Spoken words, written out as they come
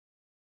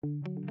When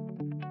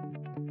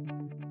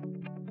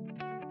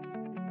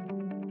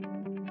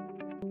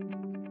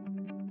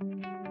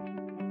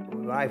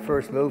I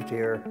first moved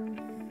here,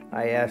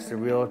 I asked the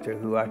realtor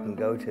who I can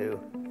go to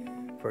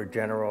for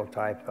general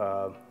type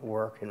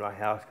work in my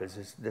house,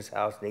 because this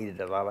house needed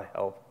a lot of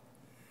help.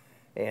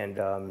 And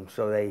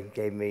so they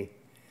gave me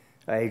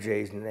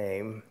AJ's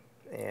name,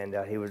 and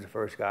he was the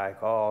first guy I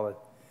called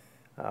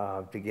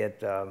to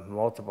get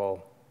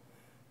multiple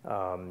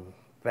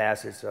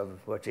facets of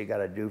what you got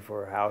to do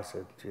for a house.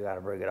 You got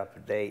to bring it up to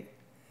date.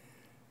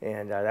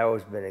 And that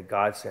has been a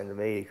godsend to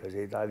me, because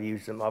I've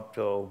used them up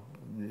till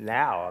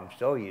now. I'm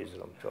still using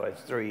them, so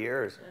it's 3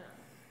 years.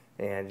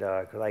 And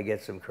because I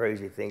get some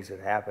crazy things that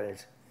happen.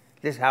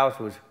 This house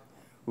was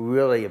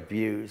really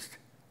abused.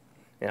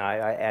 And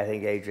I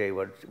think AJ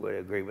would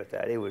agree with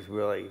that. It was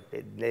really,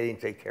 they didn't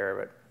take care of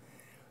it.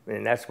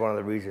 And that's one of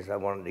the reasons I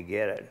wanted to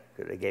get it,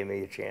 because they gave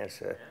me a chance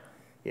to,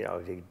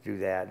 to do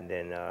that. And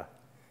then,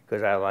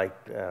 because I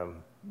like,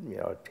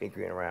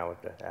 tinkering around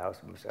with the house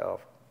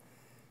myself.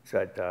 So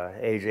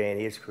AJ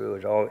and his crew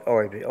has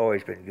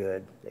always been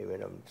good. They've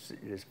been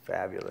just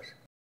fabulous.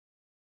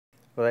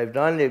 Well, they've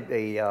done the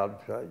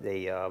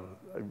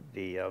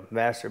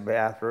master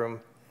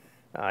bathroom.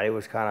 It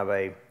was kind of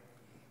a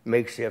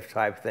makeshift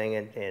type thing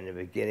in the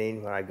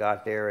beginning when I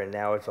got there, and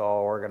now it's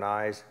all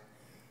organized.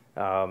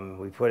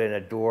 We put in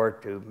a door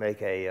to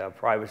make a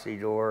privacy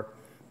door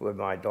with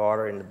my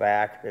daughter in the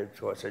back.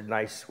 So it's a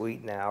nice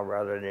suite now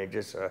rather than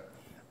just an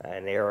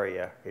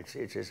area. It's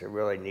just a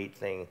really neat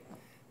thing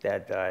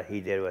that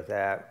he did with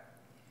that.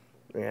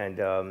 And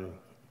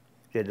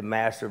did the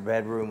master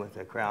bedroom with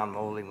the crown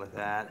molding with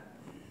that.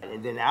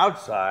 And then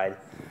outside,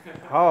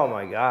 oh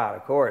my God,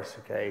 of course,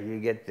 okay, you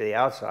get to the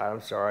outside,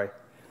 I'm sorry.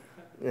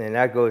 And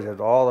that goes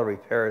with all the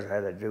repairs I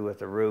had to do with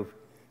the roof,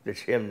 the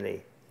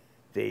chimney,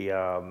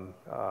 even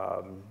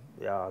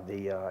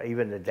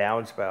the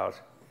downspouts.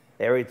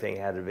 Everything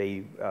had to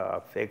be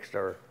fixed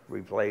or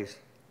replaced.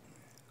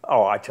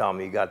 Oh, I tell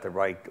them you got the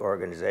right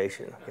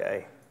organization,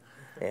 okay?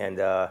 And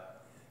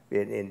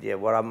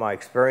what my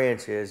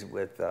experience is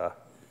with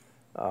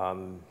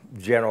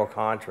general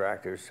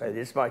contractors.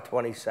 This is my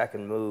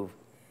 22nd move.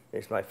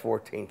 It's my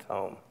 14th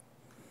home.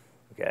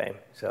 Okay,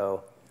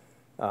 so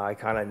I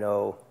kind of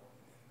know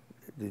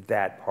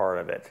that part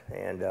of it,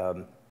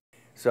 and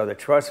so the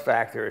trust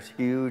factor is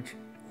huge.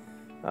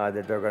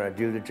 That they're going to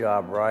do the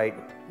job right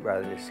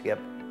rather than skip,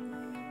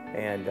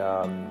 and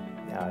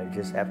you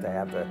just have to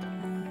have the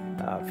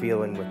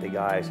feeling with the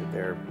guys that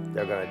they're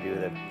going to do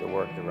the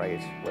work the right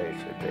way it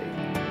should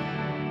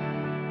be.